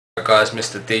Guys,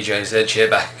 Mr. DJ Z here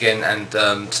back again, and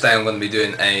today I'm going to be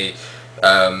doing a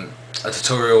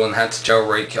tutorial on how to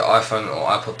jailbreak your iPhone or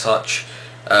iPod Touch,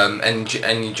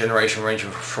 any generation ranging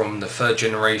from the 3rd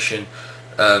generation,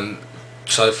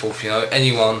 so forth. You know,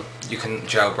 anyone you can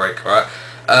jailbreak, right?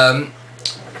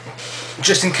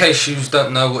 Just in case you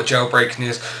don't know what jailbreaking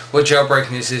is, what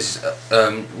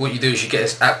you do is you get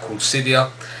this app called Cydia,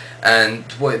 and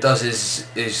what it does is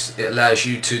it allows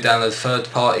you to download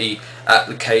third-party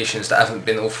applications that haven't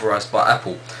been authorized by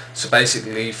Apple. So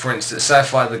basically, for instance, say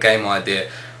if I had the game idea,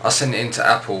 I sent it into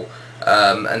Apple,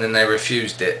 and then they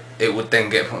refused it, it would then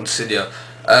get put on Cydia.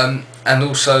 And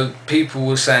also, people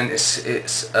were saying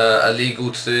it's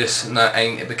illegal to do this. No, it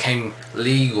ain't. It became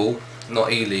legal,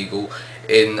 not illegal,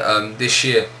 in this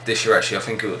year actually. I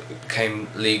think it became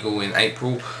legal in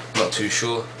April, I'm not too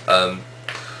sure.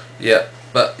 Yeah,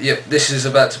 but yeah, this is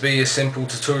about to be a simple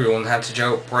tutorial on how to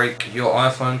jailbreak your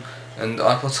iPhone and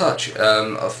iPod Touch.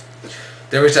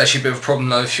 There is actually a bit of a problem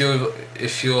though.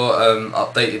 If you're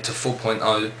updated to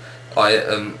 4.0,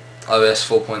 iOS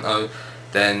 4.0,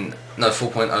 then no,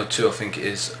 4.02 I think it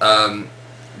is,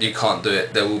 you can't do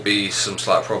it. There will be some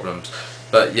slight problems.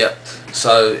 But yeah,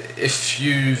 so if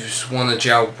you want to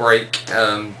jailbreak,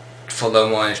 follow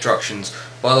my instructions.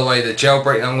 By the way, the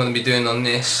jailbreak that I'm going to be doing on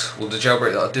this, well, the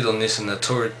jailbreak that I did on this and the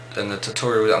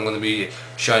tutorial that I'm going to be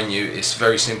showing you, is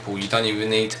very simple. You don't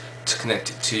even need to connect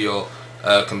it to your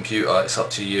computer. It's up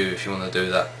to you if you want to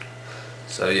do that.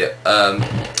 So yeah, I'm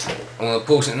going to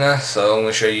pause it now, so I'm going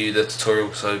to show you the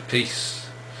tutorial, so peace.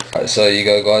 Right, so there you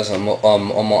go guys, I'm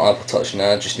on my iPod Touch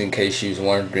now. Just in case you was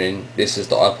wondering, this is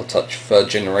the iPod Touch 3rd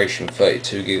generation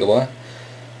 32GB.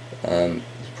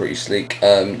 It's pretty sleek.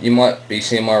 You might be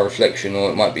seeing my reflection,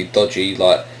 or it might be dodgy,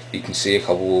 like you can see a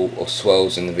couple of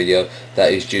swirls in the video.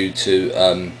 That is due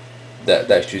to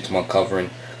that's due to my covering.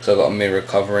 So I've got a mirror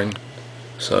covering,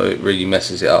 so it really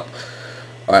messes it up.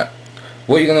 Alright,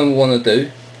 what you're going to want to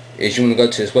do is you want to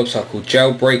go to this website called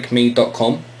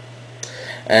jailbreakme.com.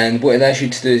 And what it allows you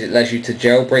to do is it allows you to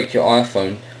jailbreak your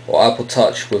iPhone or iPod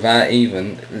Touch without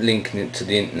even linking it to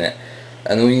the internet.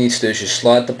 And all you need to do is just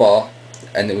slide the bar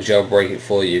and it will jailbreak it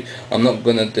for you. I'm not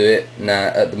going to do it now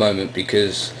at the moment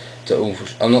because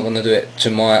I'm not going to do it to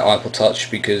my iPod Touch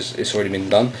because it's already been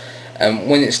done. And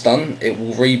when it's done, it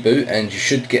will reboot and you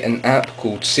should get an app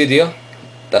called Cydia.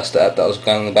 That's the app that I was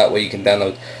going on about, where you can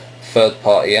download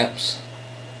third-party apps.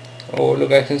 Oh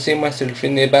look, I can see myself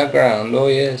in the background. Oh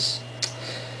yes.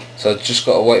 So I've just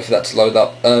got to wait for that to load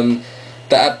up.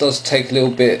 The app does take a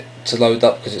little bit to load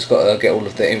up because it's got to get all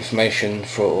of the information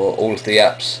for all of the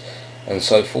apps and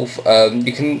so forth.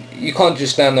 You can't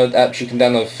just download apps. You can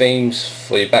download themes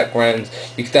for your background.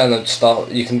 You can download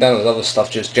stuff. You can download other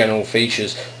stuff, just general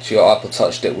features to your iPod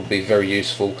Touch that would be very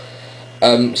useful.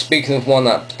 Speaking of one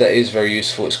app that is very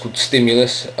useful, it's called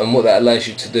Stimulus, and what that allows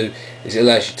you to do is it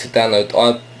allows you to download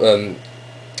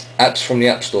apps from the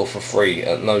App Store for free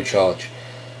at no charge.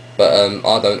 But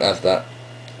I don't have that.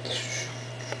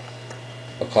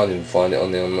 I can't even find it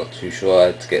on there. I'm not too sure. I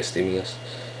had to get Stimulus.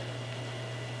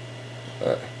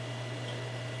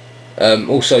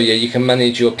 Also, yeah, you can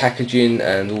manage your packaging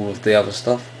and all of the other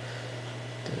stuff.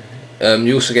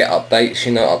 You also get updates.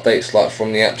 You know, updates like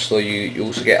from the App Store. You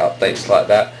also get updates like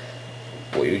that.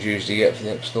 What you would usually get from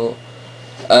the App Store.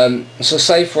 So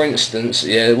say for instance,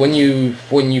 yeah, when you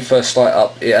first start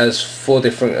up, it has 5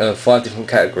 different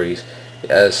categories. It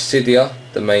has Cydia,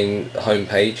 the main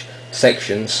homepage,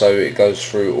 sections, so it goes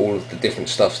through all of the different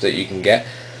stuff that you can get.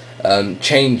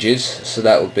 Changes, so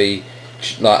that would be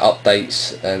like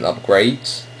updates and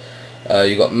upgrades.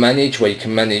 You got manage, where you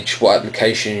can manage what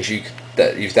applications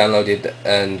that you've downloaded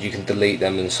and you can delete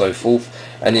them and so forth.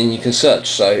 And then you can search.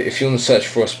 So if you want to search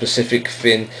for a specific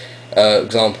thing,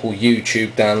 example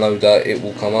YouTube downloader, it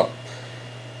will come up.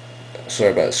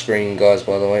 Sorry about the screen guys,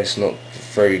 by the way, it's not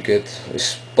very good.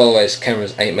 By the way, this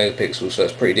camera's 8 megapixels, so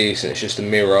it's pretty decent. It's just a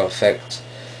mirror effect.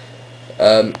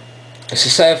 So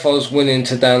say if I was willing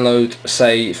to download,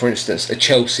 say for instance, a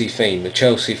Chelsea theme, a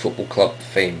Chelsea Football Club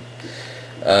theme,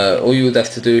 all you would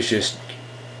have to do is just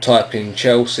type in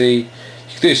Chelsea. You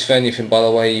can do this for anything, by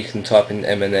the way. You can type in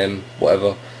M&M,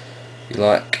 whatever you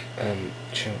like.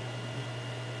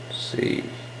 Chelsea.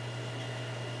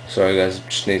 Sorry guys, I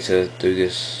just need to do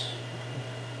this.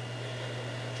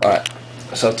 Alright,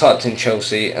 so I've typed in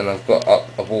Chelsea and I've got up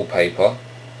a wallpaper,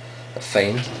 a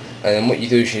theme, and then what you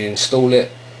do is you install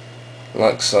it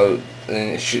like so, and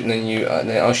then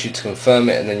it asks you to confirm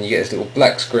it, and then you get this little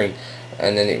black screen,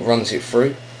 and then it runs it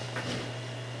through,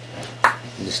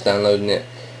 just downloading it,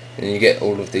 and you get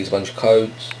all of these bunch of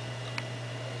codes.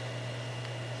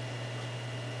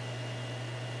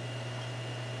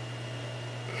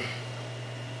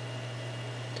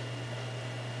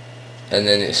 and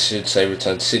then it should say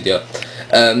return to Cydia.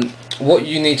 What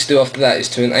you need to do after that is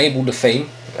to enable the theme.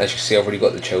 As you can see, I've already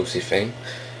got the Chelsea theme.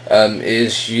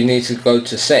 Is you need to go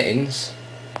to settings.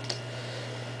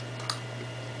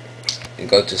 You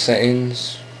go to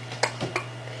settings,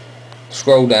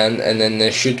 scroll down, and then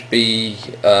there should be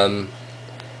a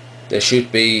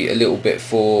little bit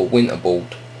for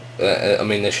Winterboard. I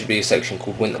mean, there should be a section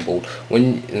called Winterboard.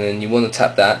 And then you want to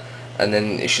tap that, and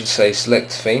then it should say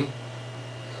select theme,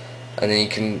 and then you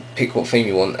can pick what theme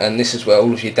you want, and this is where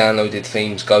all of your downloaded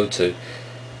themes go to,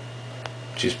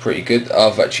 which is pretty good.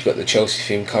 I've actually got the Chelsea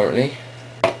theme currently.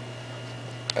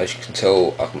 As you can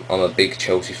tell, I'm a big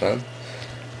Chelsea fan.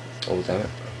 Oh damn it!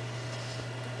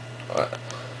 Right.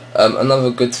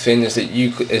 Another good thing is that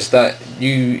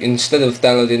you instead of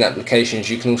downloading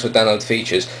applications, you can also download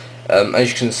features.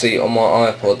 As you can see on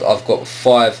my iPod, I've got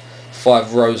five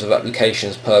rows of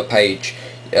applications per page.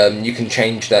 You can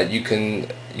change that. You can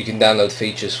download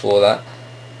features for that.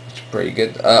 It's pretty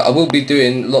good. I will be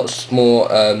doing lots more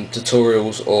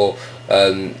tutorials or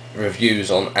reviews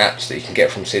on apps that you can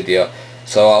get from Cydia.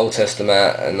 So I'll test them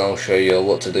out and I'll show you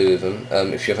what to do with them.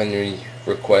 If you have any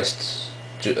requests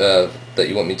that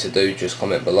you want me to do, just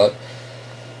comment below.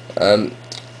 And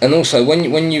also,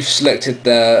 when you've selected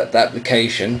the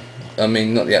application, I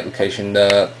mean not the application,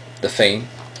 the theme,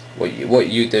 what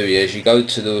you do is you go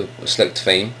to the select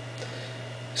theme,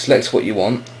 select what you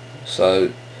want.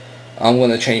 So I'm going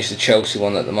to change the Chelsea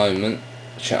one at the moment.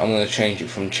 I'm going to change it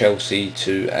from Chelsea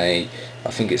to I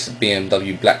think it's the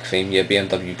BMW black theme. Yeah,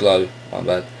 BMW Glow, my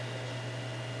bad.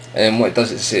 And what it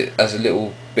does is it has a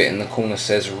little bit in the corner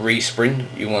says resprint.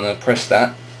 You want to press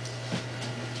that,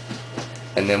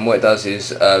 and then what it does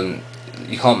is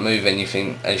you can't move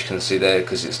anything, as you can see there,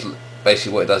 because it's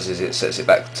basically what it does is it sets it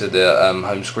back to the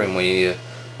home screen where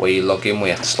you log in, where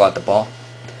you have to slide the bar.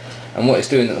 And what it's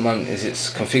doing at the moment is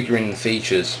it's configuring the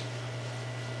features.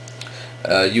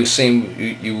 You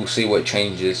will see what it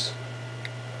changes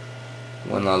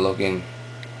when I log in.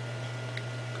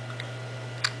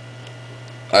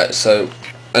 Alright, so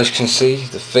as you can see,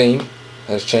 the theme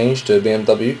has changed to a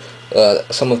BMW.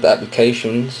 Some of the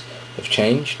applications have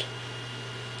changed,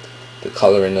 the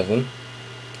colouring of them.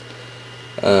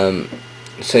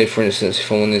 Say for instance,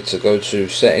 if I wanted to go to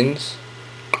settings,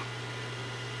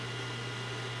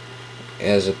 it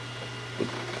has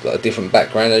got a different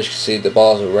background. As you can see, the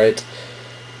bars are red.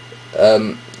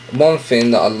 One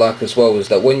thing that I like as well is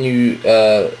that when you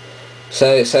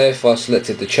say if I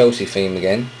selected the Chelsea theme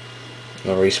again,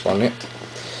 and I respun it,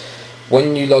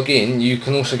 when you log in, you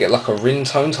can also get like a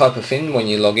ringtone type of thing when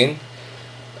you log in.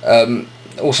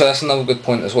 Also, that's another good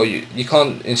point as well. You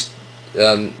can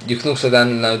also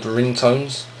download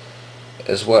ringtones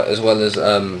as well as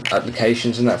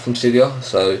applications and that from Cydia.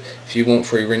 So if you want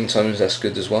free ringtones, that's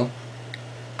good as well.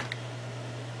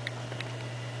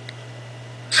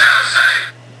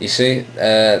 You see,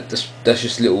 that's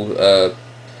just a little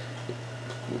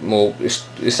more.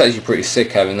 It's actually pretty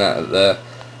sick having that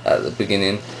at the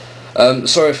beginning.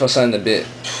 Sorry if I sound a bit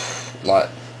like.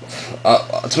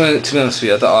 To be honest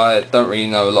with you, I don't really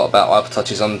know a lot about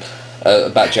iPod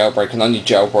about jailbreak. I only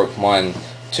jailbroke mine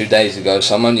 2 days ago,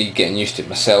 so I'm only getting used to it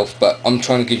myself. But I'm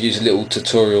trying to give you a little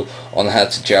tutorial on how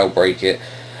to jailbreak it.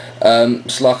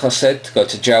 So like I said, go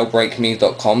to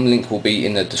jailbreakme.com. Link will be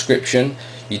in the description.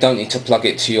 You don't need to plug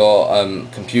it to your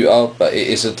computer, but it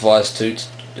is advised to,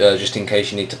 just in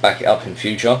case you need to back it up in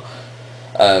future.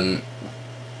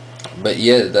 But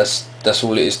yeah, that's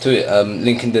all it is to it.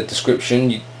 Link in the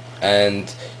description,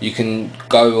 and you can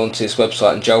go onto this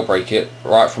website and jailbreak it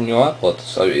right from your iPod.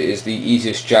 So it is the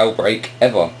easiest jailbreak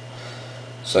ever.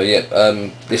 So yeah,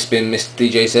 this has been Mr.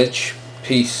 DJ's Edge.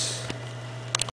 Peace.